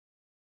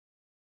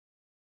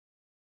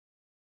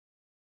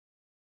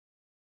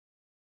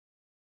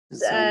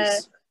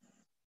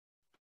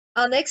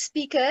Our next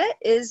speaker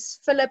is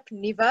Phillip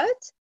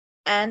Nieuwoudt,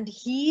 and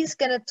he's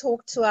going to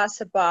talk to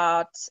us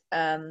about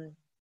 10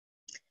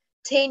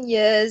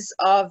 years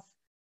of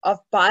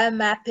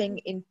biomapping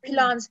in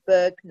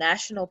Pilansberg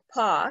National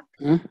Park,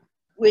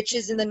 which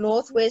is in the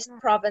northwest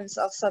province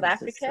of South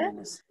Africa.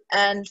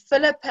 And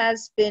Phillip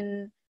has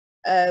been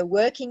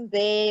working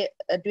there,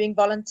 doing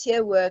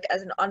volunteer work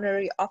as an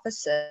honorary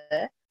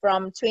officer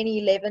from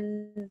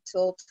 2011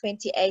 till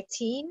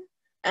 2018,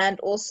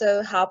 and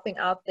also helping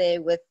out there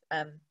with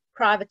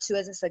private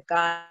tours as a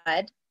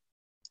guide.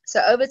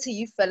 So over to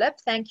you, Phillip.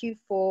 Thank you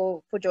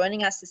for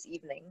joining us this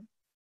evening.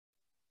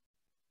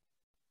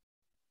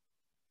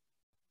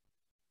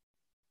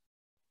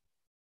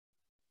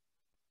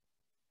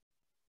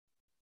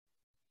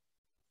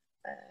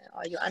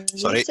 Are you unmuted,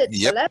 Sorry.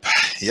 Phillip?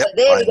 Yep. Oh,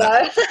 there we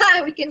go.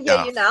 We can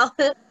hear you now.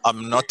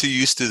 I'm not too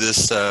used to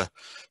this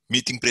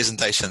meeting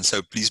presentation,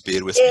 so please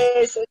bear with me.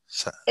 It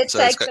so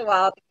takes a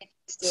while to get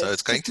used to So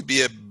it's going to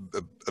be a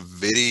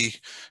very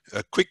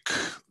quick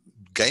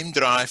game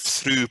drive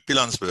through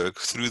Pilansberg,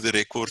 through the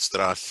records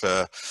that I've,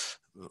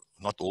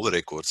 not all the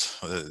records,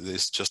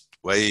 there's just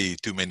way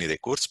too many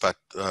records, but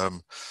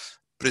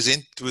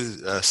present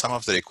with some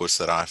of the records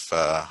that I've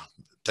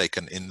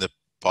taken in the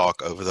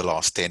park over the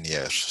last 10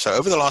 years. So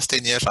over the last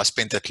 10 years, I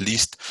spent at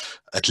least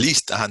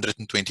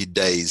 120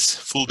 days,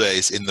 full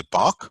days in the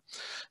park,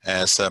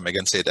 as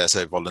Megan said, as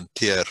a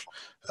volunteer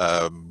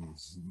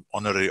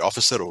honorary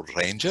officer or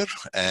ranger,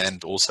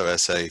 and also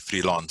as a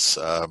freelance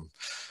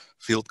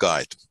field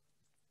guide.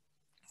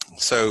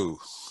 So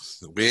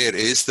where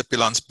is the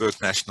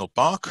Pilansberg National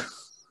Park?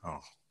 Oh,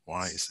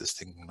 why is this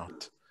thing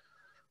not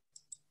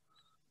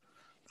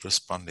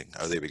responding?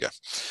 Oh, there we go.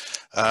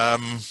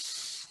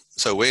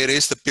 So where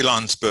is the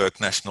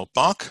Pilansberg National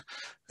Park?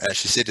 As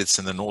she said, it's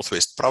in the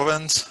northwest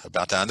province,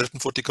 about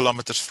 140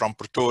 kilometers from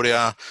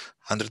Pretoria,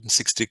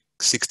 160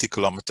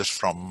 kilometers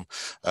from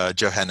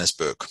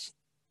Johannesburg.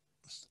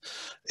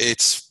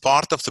 It's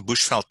part of the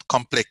Bushveld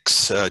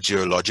Complex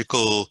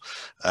geological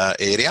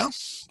area.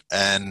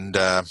 And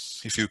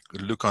if you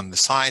look on the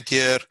side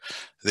here,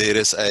 there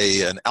is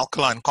an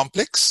alkaline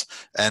complex,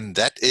 and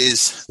that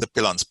is the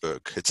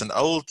Pilansberg. It's an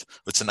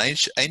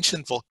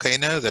ancient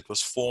volcano that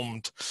was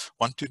formed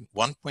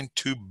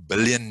 1.2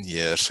 billion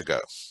years ago.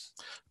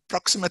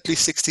 Approximately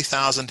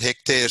 60,000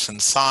 hectares in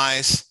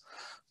size,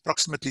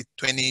 approximately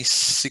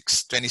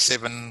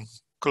 27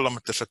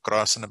 kilometers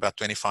across, and about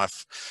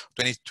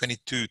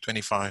 22,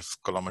 25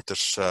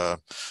 kilometers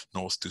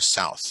north to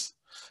south.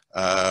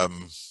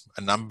 A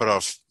number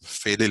of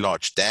fairly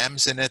large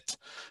dams in it,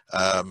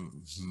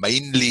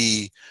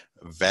 mainly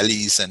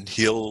valleys and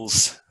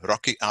hills,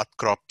 rocky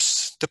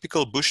outcrops,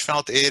 typical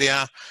bushveld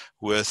area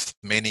with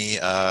many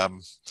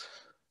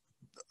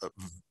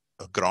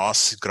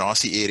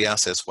grassy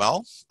areas as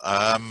well.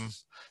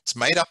 It's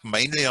made up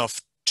mainly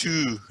of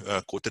 2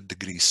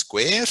 quarter-degree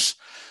squares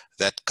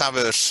that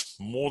covers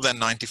more than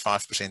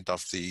 95%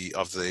 of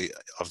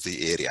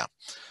the area.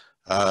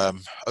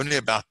 Only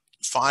about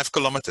 5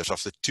 kilometers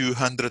of the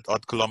 200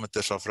 odd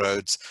kilometers of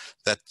roads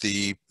that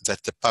the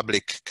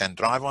public can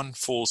drive on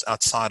falls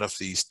outside of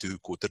these 2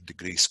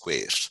 quarter-degree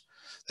squares.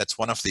 That's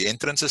one of the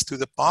entrances to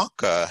the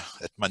park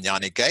at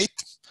Manyani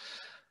Gate.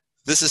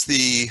 This is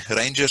the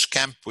Rangers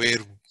camp where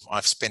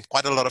I've spent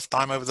quite a lot of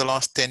time over the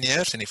last 10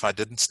 years, and if I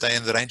didn't stay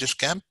in the Rangers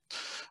camp,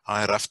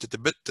 I roughed it a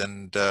bit,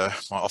 and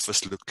my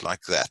office looked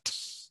like that.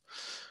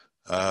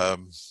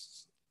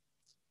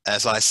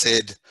 As I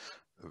said,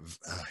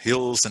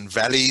 hills and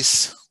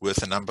valleys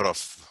with a number of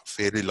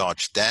fairly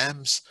large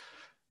dams,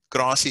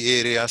 grassy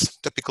areas,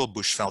 typical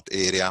bushveld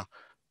area,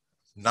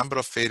 number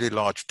of fairly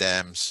large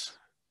dams,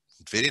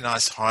 very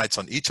nice heights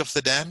on each of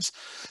the dams.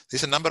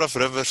 There's a number of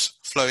rivers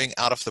flowing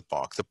out of the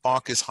park. The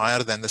park is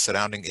higher than the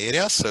surrounding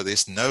areas, so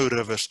there's no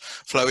rivers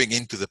flowing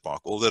into the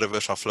park. All the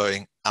rivers are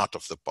flowing out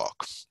of the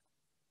park.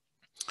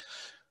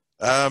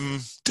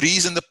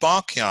 Trees in the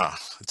park, yeah,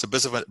 it's a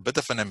bit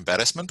of an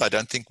embarrassment. I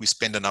don't think we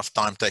spend enough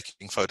time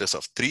taking photos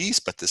of trees,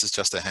 but this is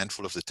just a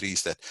handful of the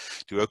trees that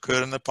do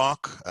occur in the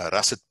park.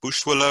 Russet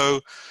bush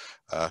willow,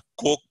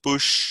 cork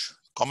bush,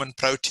 common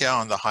protea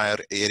on the higher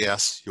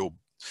areas, your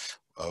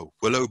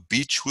willow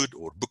beechwood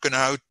or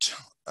boekenhout.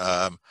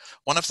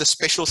 One of the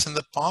specials in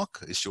the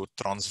park is your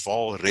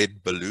Transvaal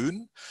red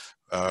balloon.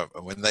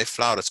 When they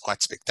flower, it's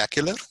quite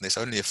spectacular. There's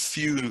only a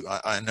few,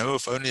 I know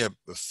of only a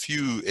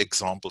few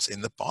examples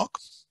in the park.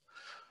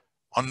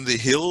 On the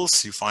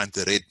hills, you find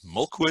the red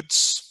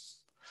milkwoods.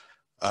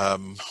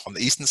 On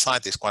the eastern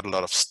side, there's quite a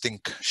lot of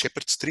stink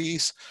shepherd's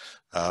trees,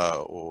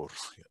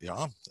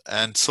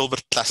 and silver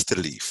cluster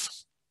leaf.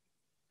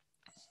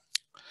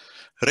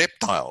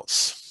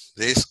 Reptiles.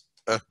 There's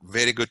a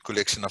very good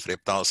collection of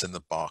reptiles in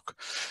the park,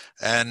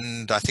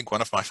 and I think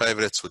one of my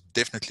favorites would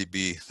definitely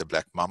be the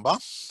black mamba,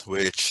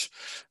 which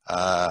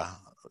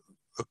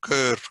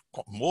occur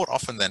more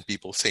often than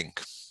people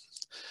think.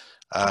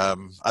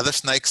 Other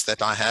snakes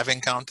that I have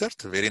encountered,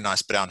 a very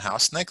nice brown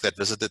house snake that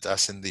visited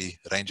us in the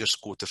Rangers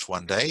quarters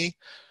one day,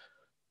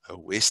 a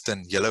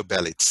western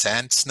yellow-bellied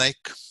sand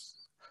snake,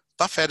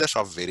 tough adders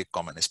are very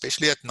common,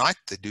 especially at night.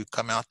 They do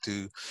come out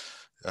to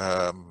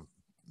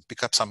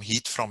pick up some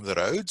heat from the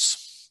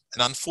roads.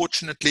 And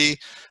unfortunately,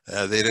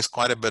 there is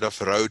quite a bit of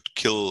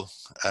roadkill.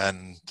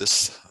 And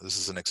this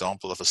is an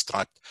example of a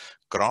striped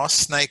grass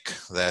snake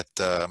that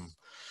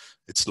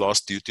its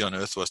last duty on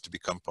Earth was to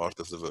become part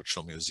of the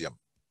virtual museum.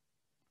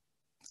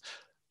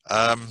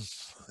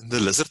 In the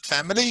lizard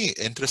family,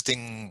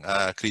 interesting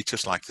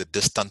creatures like the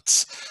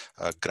distant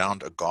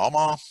ground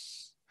agama,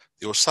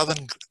 your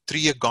southern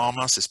tree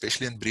agamas,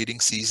 especially in breeding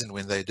season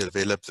when they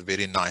develop the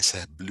very nice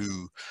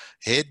blue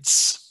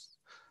heads.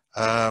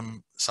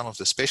 Some of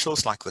the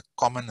specials like the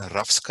common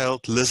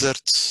rough-scaled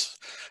lizards,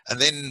 and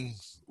then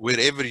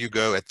wherever you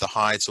go at the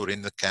hides or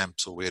in the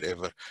camps or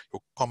wherever,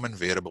 your common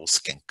variable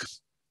skink.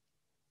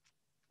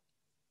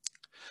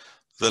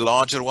 The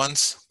larger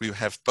ones, we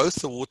have both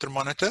the water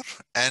monitor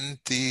and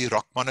the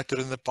rock monitor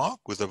in the park,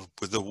 with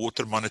the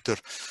water monitor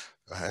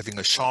having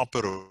a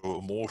sharper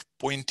or more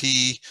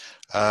pointy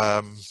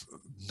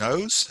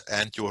nose,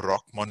 and your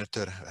rock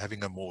monitor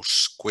having a more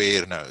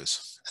square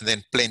nose, and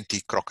then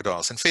plenty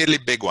crocodiles and fairly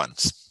big ones.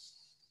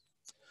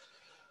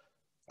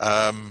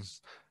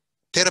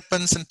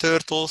 Terrapins and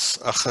turtles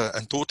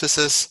and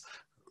tortoises,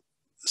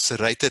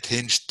 serrated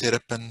hinged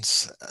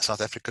terrapins,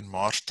 South African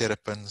marsh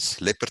terrapins,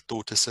 leopard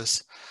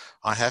tortoises.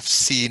 I have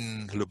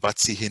seen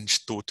Lubatsi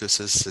hinged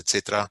tortoises,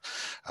 etc.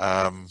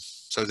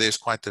 So there's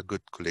quite a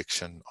good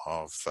collection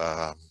of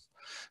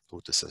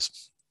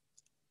tortoises.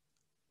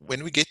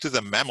 When we get to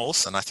the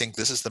mammals, and I think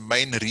this is the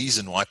main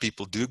reason why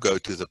people do go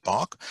to the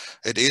park,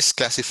 it is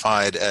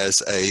classified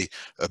as a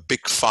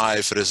Big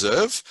Five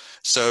reserve.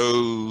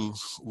 So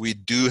we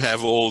do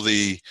have all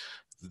the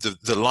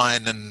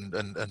lion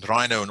and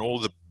rhino and all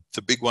the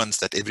big ones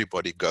that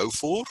everybody go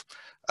for.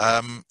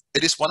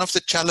 It is one of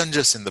the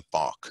challenges in the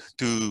park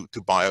to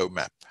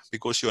biomap,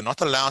 because you're not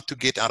allowed to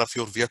get out of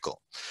your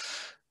vehicle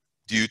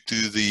due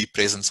to the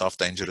presence of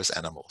dangerous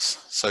animals.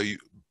 So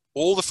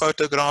all the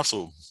photographs,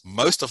 or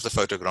most of the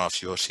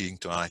photographs you are seeing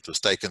tonight, was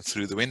taken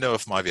through the window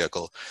of my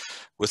vehicle,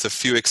 with a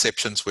few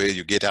exceptions where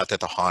you get out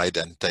at a hide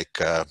and take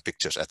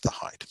pictures at the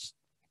hide.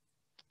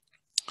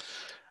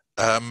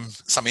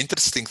 Some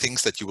interesting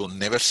things that you will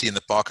never see in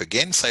the park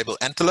again: sable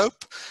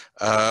antelope.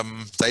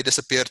 They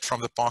disappeared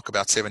from the park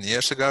about 7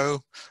 years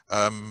ago.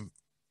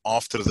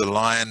 After the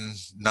lion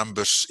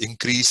numbers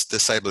increased, the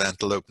sable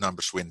antelope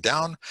numbers went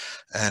down,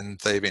 and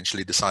they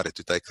eventually decided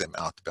to take them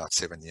out about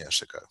 7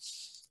 years ago.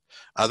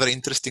 Other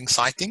interesting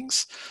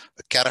sightings: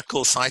 a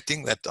caracal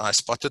sighting that I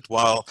spotted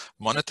while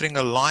monitoring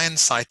a lion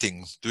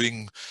sighting,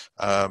 doing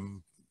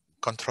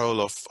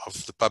control of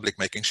the public,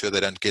 making sure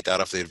they don't get out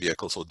of their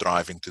vehicles or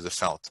driving to the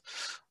veld.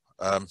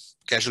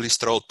 Casually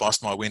strolled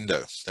past my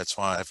window. That's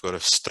why I've got a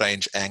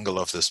strange angle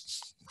of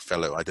this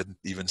fellow. I didn't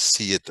even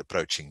see it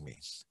approaching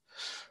me.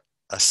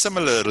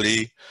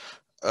 Similarly,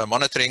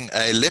 monitoring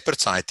a leopard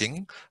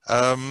sighting,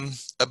 a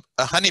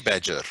honey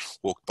badger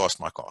walked past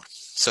my car.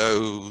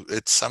 So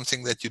it's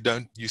something that you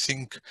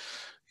think,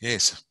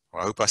 yes,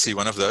 I hope I see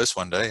one of those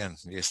one day. And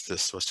yes,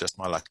 this was just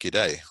my lucky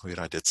day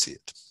where I did see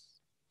it.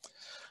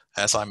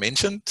 As I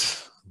mentioned,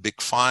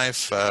 Big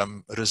Five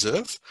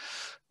reserve,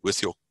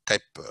 with your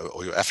Cape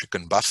or your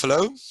African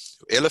buffalo,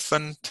 your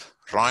elephant,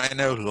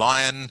 rhino,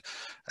 lion,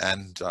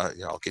 and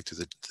yeah, I'll get to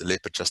the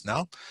leopard just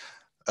now.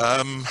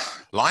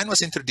 Lion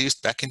was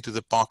introduced back into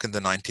the park in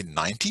the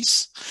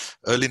 1990s,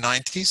 early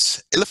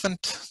 90s.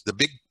 Elephant,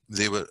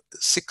 there were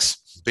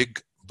 6 big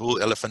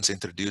bull elephants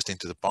introduced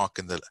into the park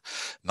in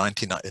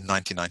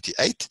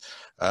 1998,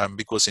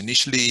 because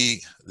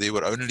initially there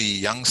were only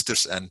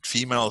youngsters and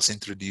females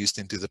introduced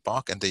into the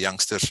park, and the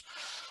youngsters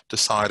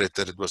decided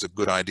that it was a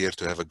good idea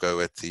to have a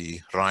go at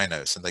the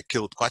rhinos, and they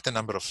killed quite a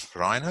number of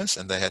rhinos,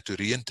 and they had to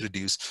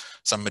reintroduce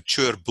some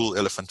mature bull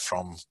elephant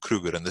from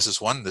Kruger. And this is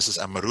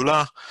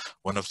Amarula,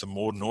 one of the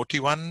more naughty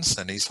ones,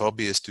 and his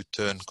hobby is to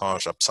turn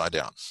cars upside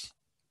down.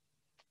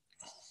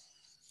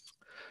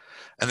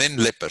 And then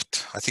leopard.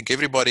 I think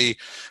everybody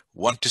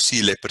wants to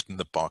see leopard in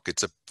the park.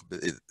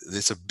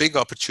 There's a big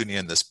opportunity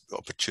in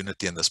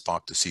this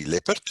park to see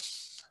leopard.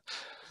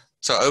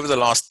 So over the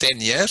last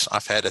 10 years,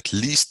 I've had I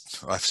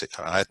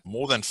had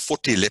more than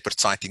 40 leopard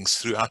sightings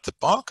throughout the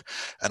park,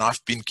 and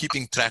I've been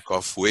keeping track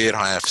of where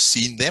I have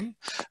seen them.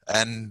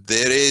 And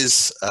there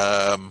is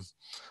a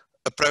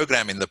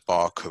program in the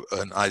park,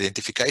 an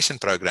identification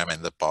program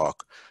in the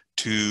park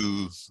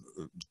to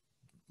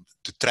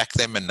track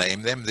them and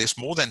name them. There's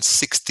more than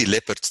 60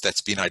 leopards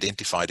that's been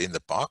identified in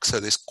the park, so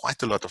there's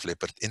quite a lot of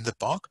leopard in the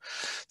park.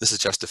 This is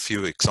just a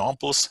few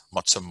examples.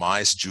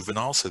 Matsamai is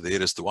juvenile, so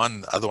there is the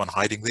other one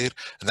hiding there,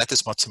 and that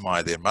is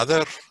Matsamai, their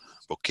mother,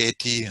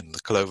 Boketi, and the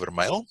clover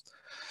male.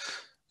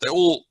 They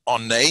all are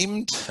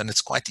named, and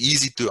it's quite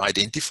easy to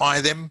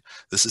identify them.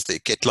 This is the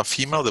Ketla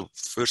female, the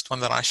first one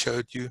that I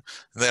showed you.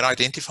 And they're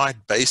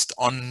identified based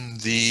on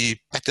the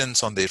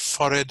patterns on their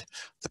forehead,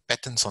 the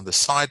patterns on the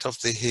side of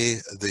the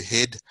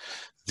head,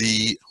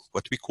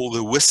 what we call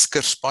the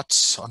whisker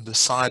spots on the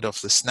side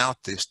of the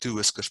snout. There's 2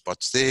 whisker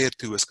spots there,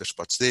 2 whisker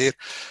spots there.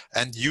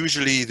 And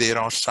usually there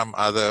are some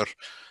other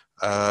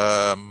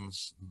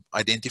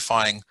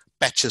identifying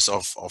patches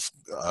of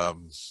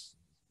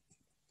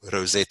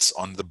rosettes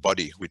on the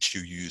body, which you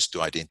use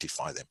to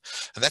identify them.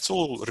 And that's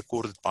all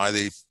recorded by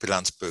the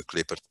Pilansberg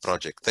Leopard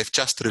Project. They've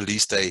just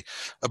released a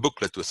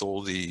booklet with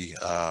all the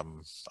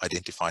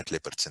identified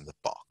leopards in the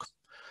park.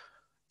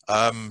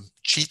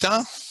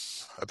 Cheetah,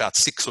 about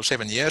 6 or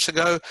 7 years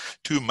ago,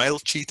 2 male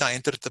cheetah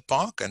entered the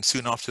park, and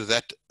soon after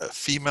that, a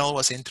female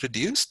was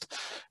introduced,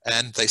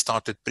 and they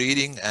started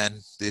breeding,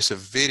 and there's a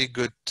very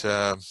good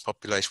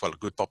population, well, a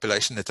good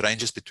population. It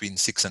ranges between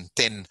 6 and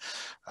 10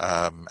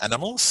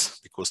 animals,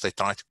 because they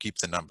try to keep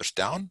the numbers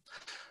down.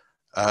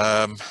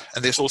 And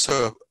there's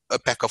also a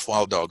pack of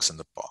wild dogs in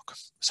the park.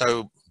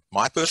 So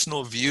my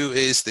personal view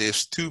is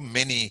there's too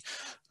many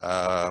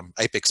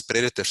apex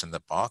predators in the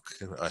park.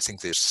 I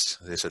think there's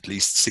at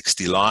least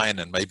 60 lion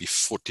and maybe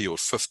 40 or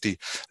 50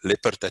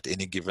 leopard at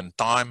any given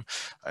time,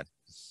 and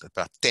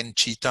about 10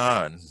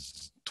 cheetah and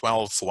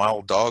 12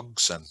 wild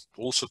dogs and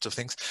all sorts of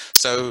things.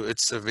 So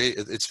it's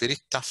very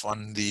tough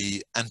on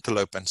the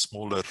antelope and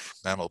smaller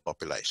mammal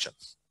population.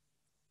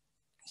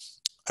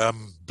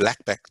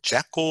 Blackback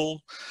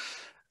jackal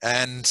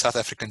and South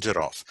African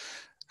giraffe.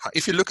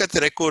 If you look at the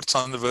records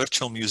on the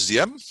virtual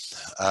museum,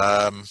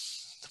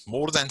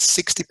 more than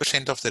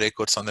 60% of the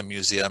records on the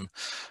museum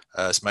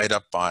is made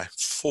up by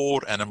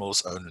 4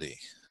 animals only.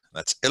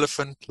 That's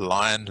elephant,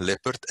 lion,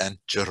 leopard, and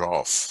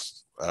giraffe,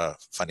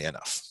 funny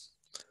enough.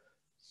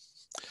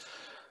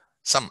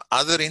 Some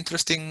other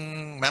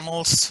interesting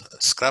mammals: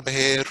 scrub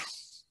hare,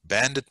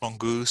 banded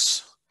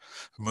mongoose,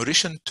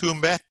 Mauritian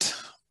toombat.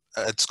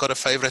 It's got a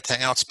favorite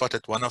hangout spot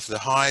at one of the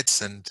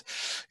hides, and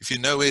if you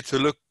know where to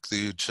look,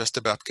 you're just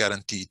about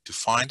guaranteed to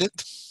find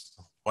it.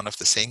 One of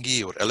the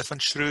sengi or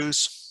elephant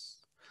shrews.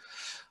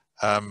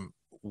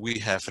 We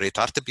have red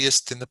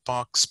hartebeest in the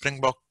park,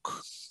 springbok,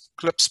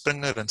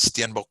 klipspringer, and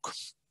steenbok.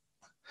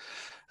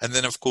 And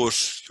then, of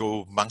course,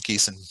 your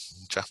monkeys and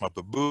Chachma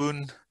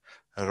baboon,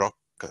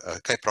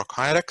 Cape Rock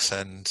hyrax,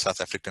 and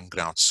South African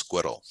ground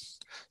squirrel.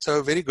 So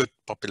a very good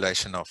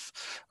population a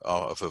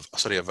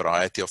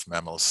variety of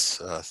mammals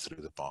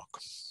through the park.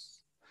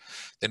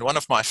 Then one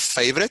of my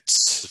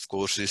favorites, of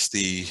course, is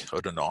the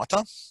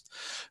Odonata.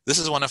 This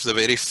is one of the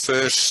very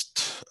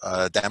first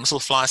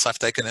damselflies I've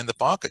taken in the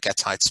park, a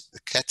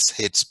cat's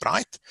head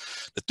sprite.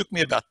 It took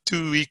me about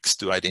 2 weeks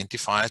to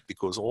identify it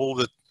because all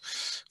the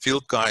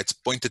field guides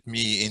pointed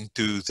me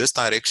into this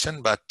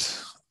direction, but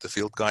the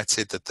field guide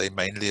said that they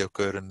mainly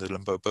occur in the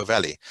Limpopo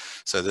Valley.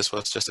 So this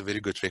was just a very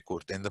good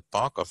record in the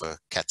park of a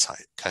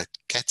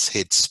cat's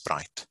head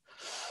sprite.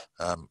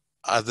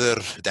 Other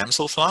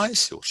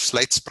damselflies, your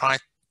slate sprite,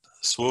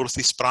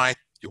 swarthy sprite,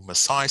 your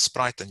Maasai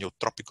sprite, and your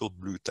tropical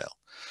bluetail.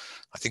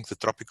 I think the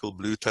tropical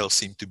bluetail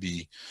seem to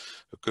be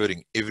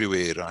occurring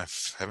everywhere. I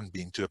haven't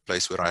been to a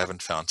place where I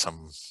haven't found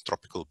some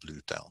tropical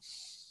bluetail.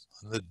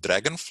 On the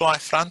dragonfly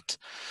front,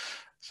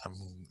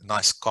 some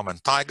nice common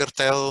tiger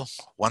tail,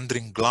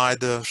 wandering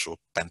gliders, or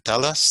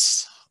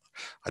pantelas.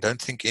 I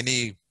don't think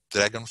any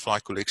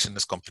dragonfly collection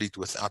is complete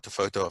without a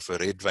photo of a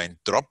red-veined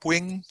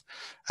dropwing,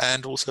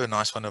 and also a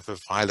nice one of a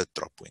violet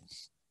dropwing.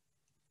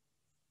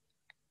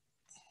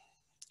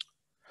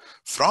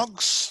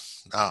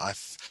 Frogs. Now,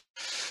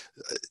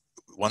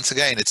 once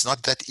again, it's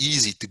not that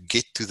easy to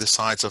get to the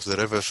sides of the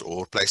rivers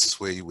or places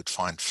where you would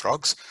find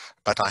frogs,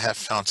 but I have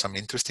found some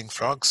interesting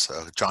frogs.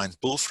 A giant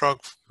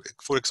bullfrog,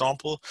 for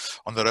example,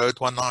 on the road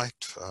one night,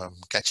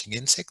 catching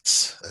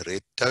insects, a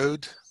red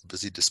toad,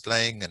 busy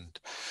displaying and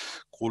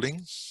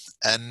calling.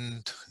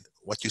 And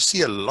what you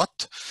see a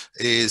lot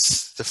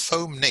is the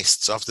foam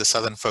nests of the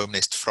southern foam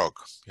nest frog.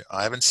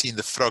 I haven't seen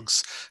the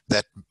frogs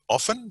that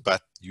often,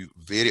 but you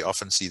very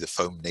often see the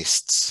foam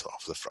nests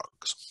of the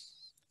frogs.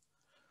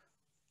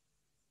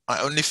 I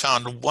only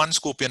found 1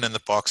 scorpion in the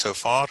park so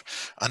far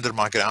under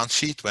my ground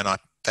sheet when I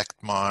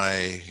packed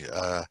my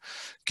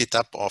kit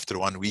up after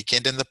 1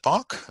 weekend in the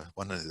park.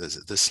 One of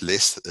this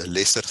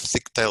lesser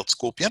thick-tailed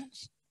scorpion.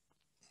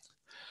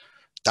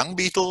 Dung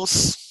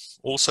beetles.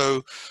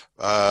 Also,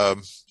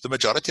 the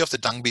majority of the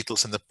dung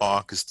beetles in the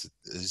park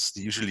is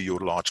usually your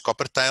large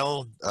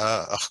coppertail,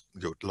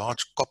 your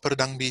large copper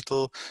dung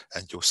beetle,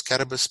 and your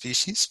scarabus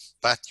species.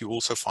 But you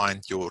also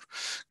find your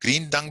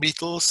green dung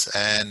beetles,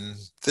 and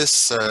this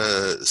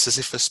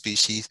Sisyphus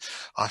species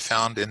I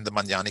found in the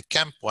Manyani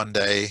camp one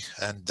day,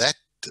 and that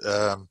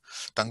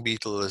dung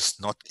beetle is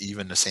not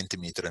even 1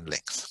 centimeter in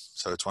length.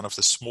 So it's one of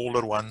the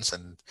smaller ones,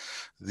 and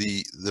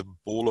the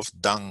ball of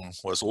dung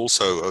was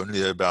also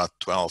only about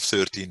 12,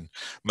 13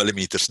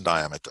 millimeters in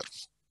diameter.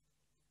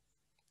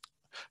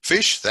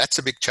 Fish, that's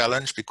a big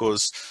challenge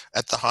because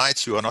at the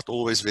heights you are not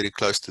always very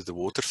close to the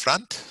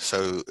waterfront.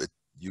 So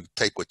you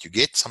take what you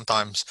get.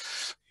 Sometimes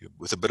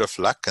with a bit of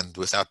luck and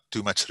without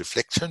too much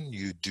reflection,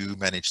 you do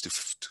manage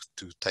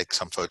to take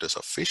some photos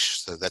of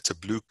fish. So that's a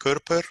blue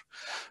kerper,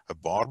 a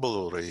barbel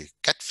or a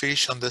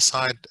catfish on the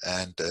side,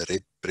 and a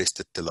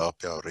red-breasted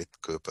tilapia or red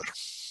kerper.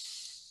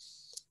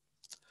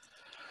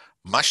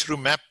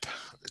 Mushroom map,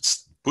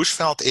 it's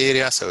bushveld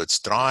area, so it's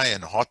dry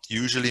and hot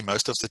usually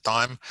most of the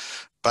time,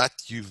 but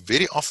you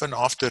very often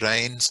after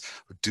rains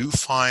do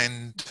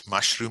find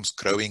mushrooms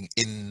growing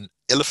in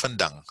elephant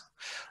dung.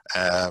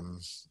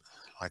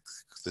 like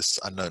this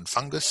unknown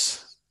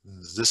fungus,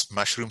 this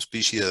mushroom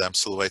species that I'm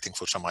still waiting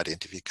for some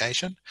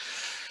identification.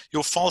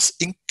 Your false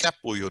ink cap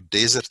or your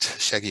desert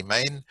shaggy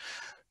mane,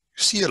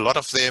 you see a lot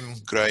of them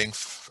growing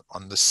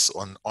on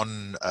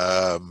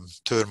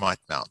termite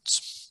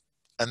mounds.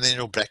 And then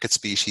your bracket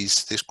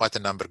species, there's quite a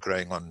number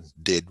growing on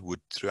dead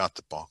wood throughout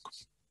the park.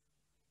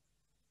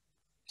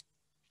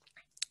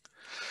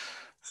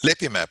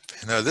 Lepimap,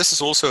 this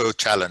is also a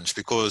challenge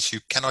because you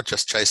cannot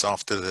just chase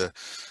after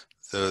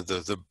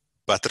the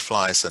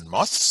butterflies and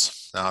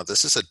moths. Now,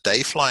 this is a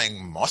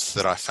day-flying moth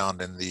that I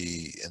found in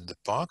the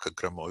park, a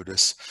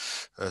Gramodus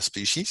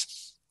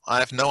species. I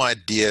have no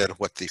idea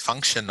what the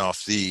function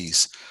of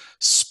these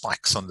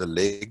spikes on the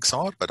legs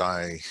are, but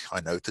I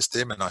noticed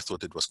them and I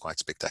thought it was quite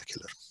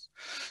spectacular.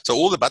 So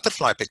all the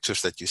butterfly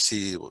pictures that you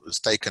see was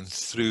taken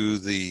through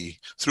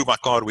my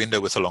car window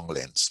with a long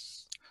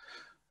lens.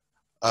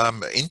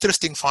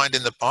 Interesting find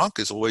in the park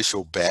is always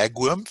your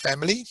bagworm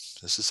family.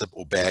 This is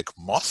or bag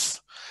moth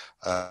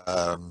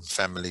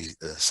family,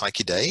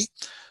 Psychidae.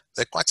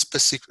 They're quite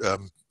specific,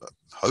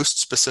 host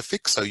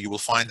specific, so you will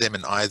find them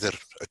in either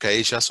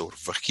acacias or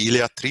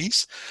Virgilia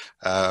trees,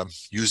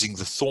 using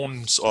the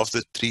thorns of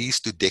the trees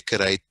to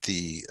decorate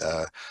the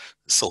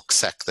silk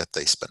sack that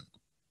they spin.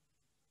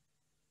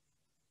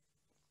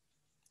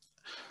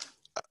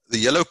 The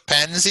yellow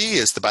pansy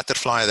is the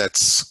butterfly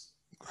that's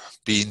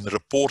been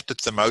reported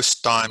the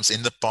most times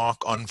in the park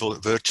on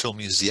Virtual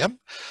Museum,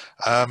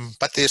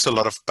 but there's a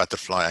lot of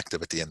butterfly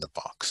activity in the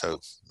park. So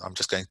I'm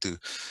just going to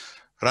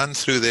run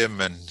through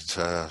them and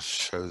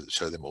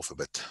show them off a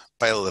bit.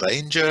 Pale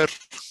Ranger,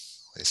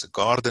 there's a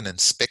garden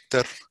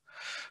inspector,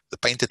 the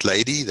painted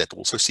lady that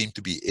also seem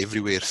to be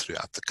everywhere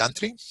throughout the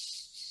country,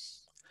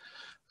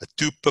 a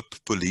two-pip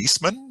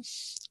policeman,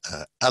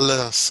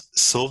 Alice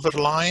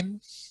Silverline.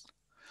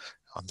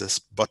 On this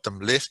bottom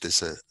left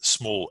is a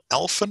small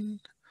elfin.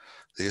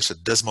 There's a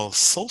dismal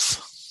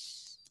sylph.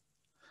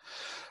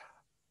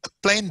 A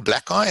plain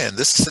black eye, and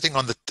this is sitting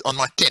on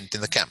my tent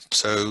in the camp,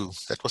 so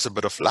that was a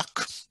bit of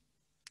luck.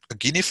 A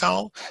guinea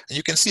fowl, and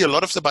you can see a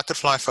lot of the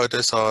butterfly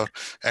photos are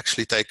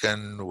actually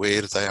taken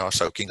where they are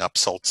soaking up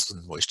salts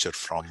and moisture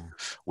from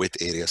wet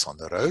areas on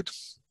the road.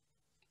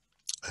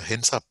 A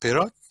Hensa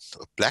parrot,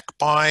 a black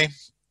pie,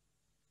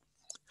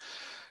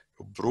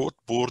 your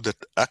broad-bordered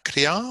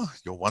acria,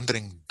 your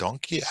wandering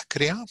donkey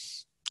acria,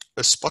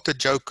 a spotted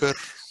joker,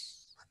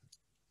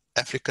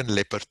 African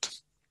leopard,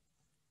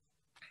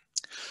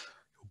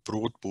 your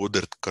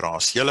broad-bordered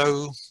grass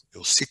yellow,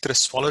 your citrus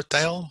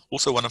swallowtail,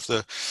 also one of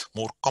the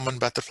more common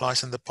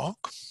butterflies in the park,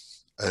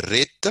 a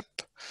red tip,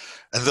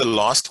 and the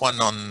last one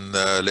on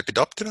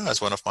Lepidoptera is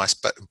one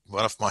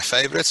of my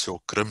favorites, your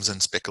crimson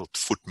speckled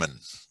footman.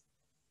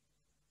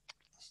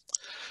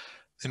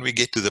 Then we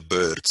get to the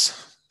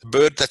birds. The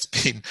bird that's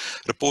been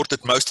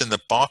reported most in the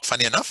park,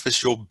 funny enough,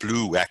 is your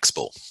blue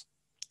waxbill.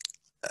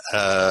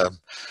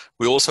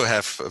 We also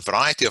have a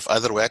variety of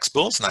other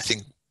waxbills, and I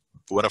think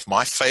one of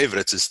my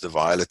favorites is the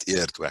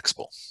violet-eared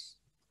waxbill.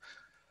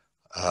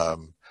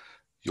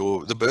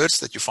 The birds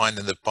that you find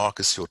in the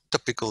park is your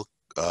typical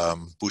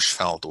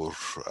bushveld or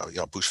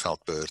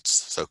bushveld birds.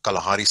 So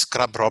Kalahari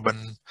scrub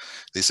robin,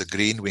 there's a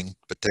green-winged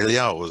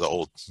petelia or the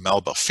old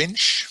Melba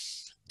finch,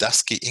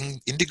 dusky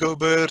indigo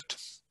bird,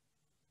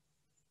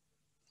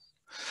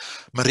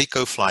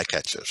 Mariko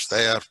flycatchers.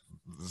 They are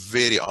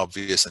very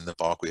obvious in the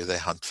park where they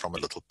hunt from a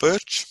little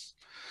perch.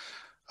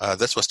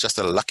 This was just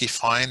a lucky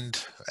find,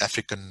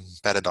 African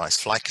paradise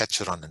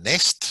flycatcher on a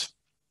nest.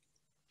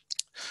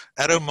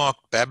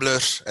 Arrow-marked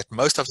babblers, at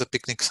most of the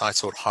picnic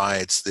sites or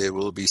hides, there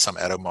will be some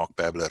arrow-marked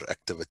babbler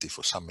activity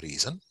for some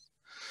reason.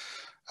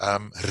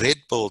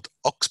 Red-billed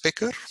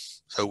oxpecker.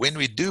 So when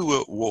we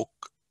do walk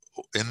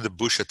in the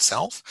bush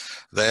itself,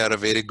 they are a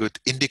very good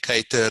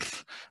indicator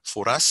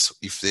for us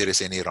if there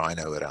is any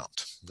rhino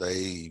around.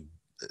 We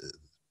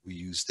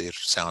use their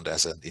sound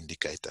as an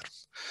indicator.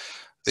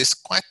 There's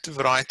quite a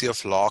variety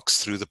of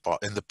larks in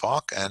the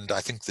park, and I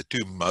think the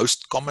two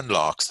most common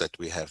larks that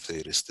we have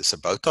there is the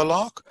Sabota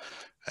lark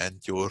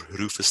and your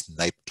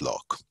rufous-naped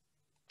lark.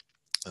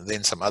 And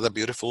then some other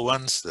beautiful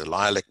ones, the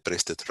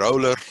lilac-breasted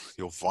roller,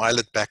 your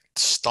violet-backed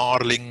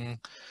starling,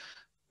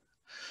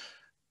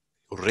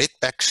 your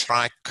red-backed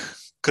shrike,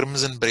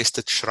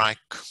 crimson-breasted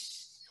shrike,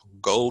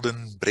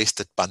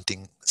 golden-breasted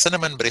bunting,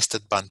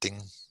 cinnamon-breasted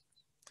bunting.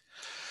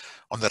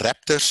 On the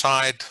raptor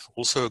side,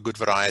 also a good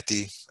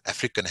variety,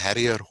 African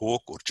harrier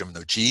hawk or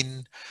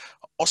gymnogene,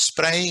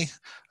 osprey,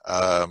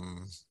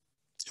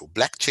 your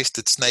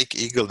black-chested snake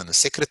eagle and a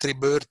secretary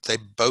bird. They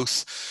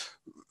both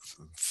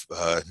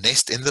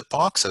nest in the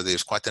park, so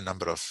there's quite a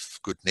number of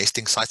good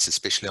nesting sites,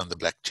 especially on the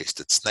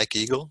black-chested snake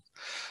eagle.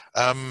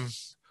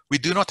 We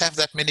do not have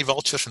that many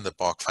vultures in the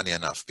park, funny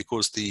enough,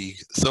 because the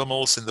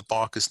thermals in the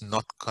park is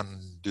not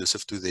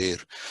conducive to their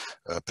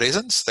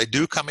presence. They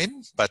do come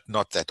in, but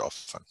not that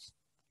often.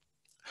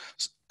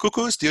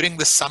 Cuckoos, during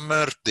the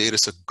summer, there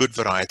is a good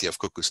variety of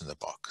cuckoos in the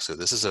park. So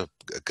this is a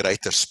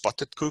greater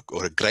spotted cuckoo,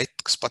 or a great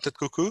spotted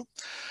cuckoo.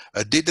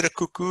 A Didra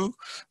cuckoo,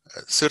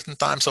 certain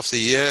times of the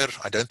year,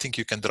 I don't think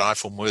you can drive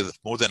for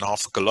more than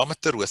half a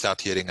kilometer without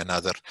hearing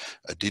another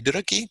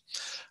Didrakie.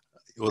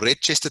 Your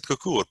red-chested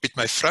cuckoo, or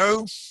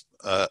Pitmeyvrou,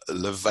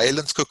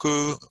 Levalens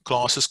cuckoo,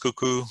 Klaas's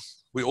cuckoo.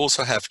 We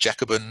also have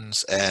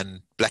Jacobins and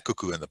black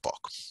cuckoo in the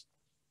park.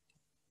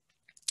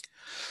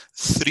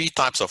 3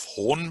 types of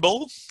hornbill: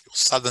 your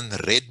southern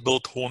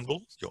red-billed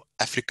hornbill, your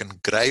African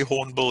grey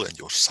hornbill, and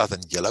your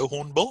southern yellow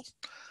hornbill.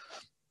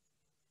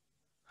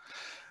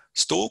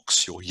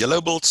 Storks, your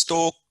yellow-billed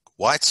stork,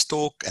 white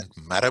stork, and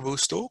marabou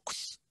stork.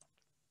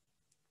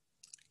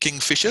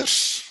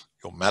 Kingfishers,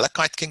 your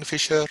malachite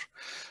kingfisher,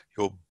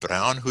 your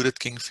brown-hooded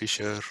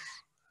kingfisher,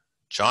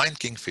 giant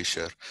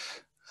kingfisher,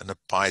 and a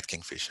pied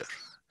kingfisher.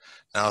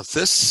 Now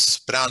this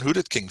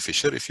brown-hooded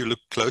kingfisher, if you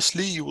look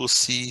closely, you will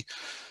see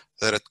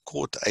that it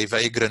caught a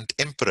vagrant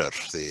emperor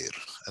there.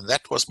 And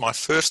that was my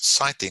first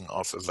sighting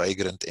of a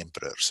vagrant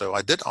emperor. So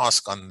I did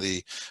ask on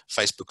the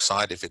Facebook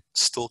side if it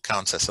still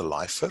counts as a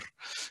lifer,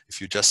 if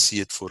you just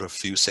see it for a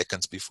few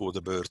seconds before the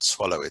birds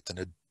swallow it. And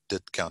it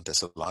did count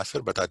as a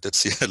lifer, but I did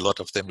see a lot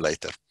of them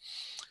later.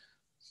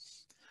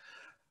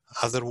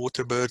 Other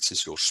water birds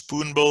is your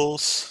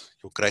spoonbills,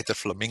 your greater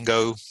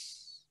flamingo,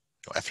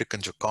 your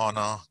African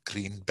jacana,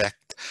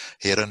 green-backed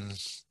heron,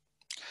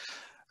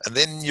 and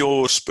then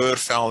your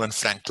spurfowl and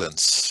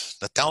franklins.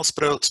 Natal's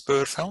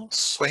spurfowl,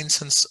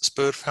 Swainson's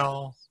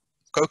spurfowl,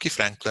 Coqui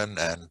franklin,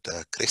 and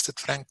crested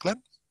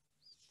franklin.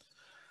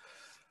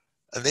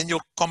 And then your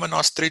common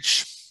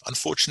ostrich.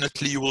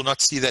 Unfortunately, you will not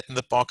see that in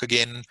the park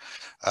again.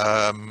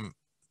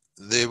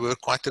 There were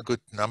quite a good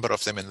number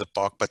of them in the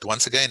park, but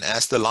once again,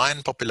 as the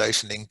lion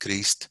population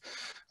increased,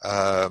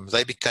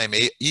 they became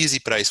easy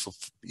prey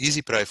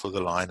for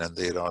the lion, and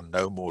there are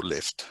no more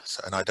left.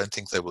 So, and I don't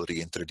think they will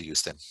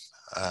reintroduce them.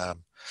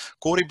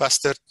 Corey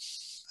bustard,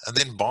 and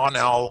then barn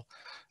owl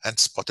and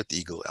spotted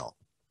eagle owl.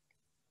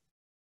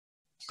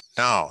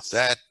 Now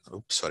that,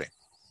 oops, sorry.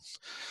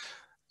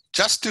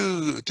 Just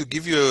to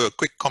give you a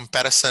quick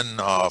comparison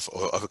of,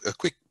 or a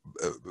quick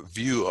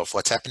view of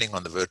what's happening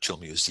on the virtual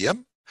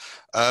museum,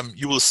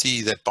 you will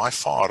see that by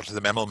far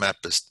the mammal map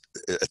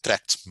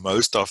attracts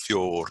most of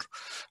your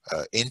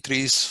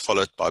entries,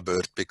 followed by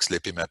bird pics,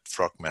 leopard map,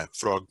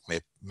 frog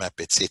map,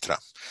 etc.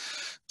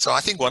 So I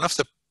think one of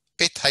the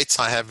pet hates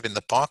I have in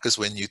the park is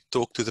when you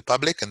talk to the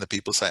public and the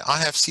people say, I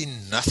have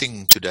seen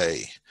nothing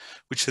today,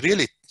 which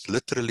really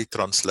literally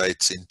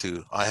translates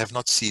into, I have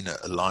not seen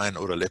a lion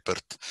or a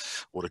leopard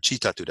or a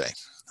cheetah today.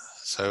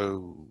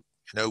 So,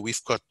 you know,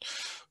 we've got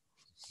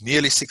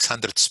nearly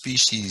 600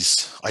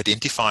 species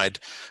identified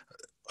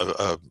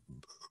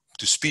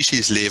to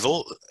species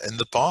level in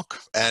the park.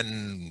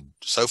 And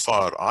so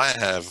far I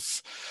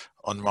have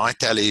on my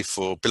tally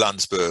for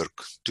Pilansberg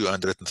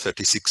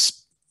 236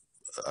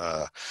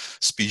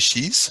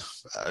 species,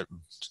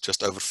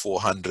 just over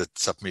 400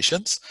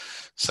 submissions.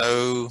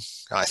 So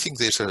I think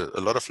there's a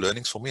lot of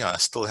learnings for me. I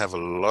still have a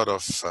lot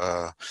of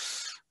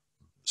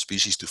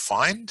species to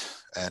find,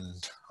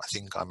 and I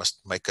think I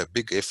must make a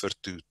big effort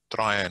to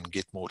try and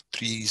get more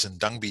trees and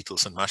dung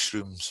beetles and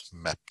mushrooms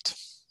mapped.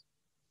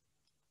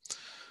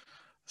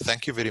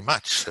 Thank you very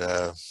much.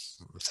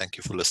 Thank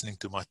you for listening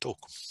to my talk.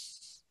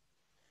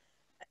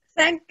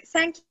 Thank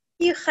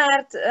you,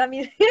 Gert. I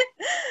mean,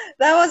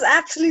 that was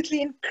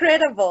absolutely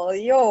incredible.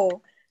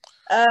 Yo,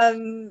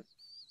 we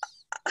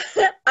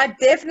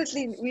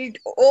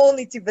all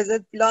need to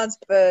visit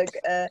Pilansberg.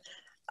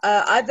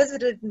 I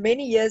visited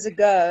many years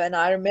ago, and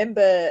I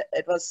remember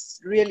it was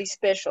really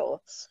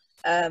special.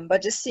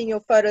 But just seeing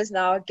your photos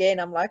now again,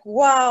 I'm like,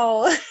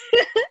 wow, I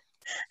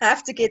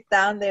have to get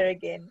down there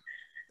again.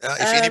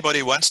 If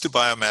anybody wants to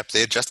buy a map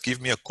there, just give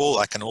me a call.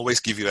 I can always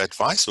give you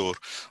advice, or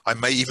I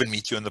may even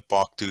meet you in the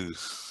park to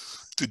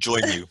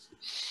join you.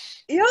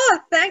 Yeah,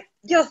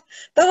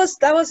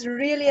 that was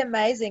really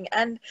amazing.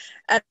 And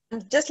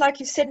just like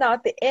you said now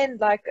at the end,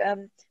 like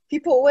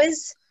people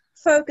always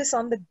focus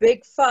on the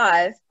big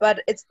 5,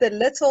 but it's the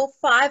little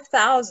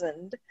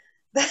 5,000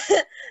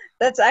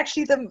 that's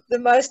actually the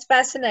most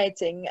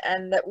fascinating,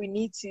 and that we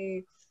need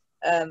to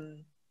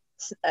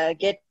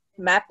get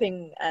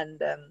mapping,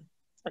 and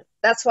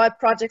that's why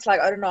projects like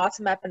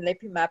Odonata Map and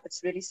Lepi Map,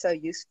 it's really so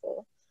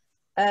useful.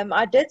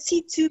 I did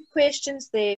see 2 questions there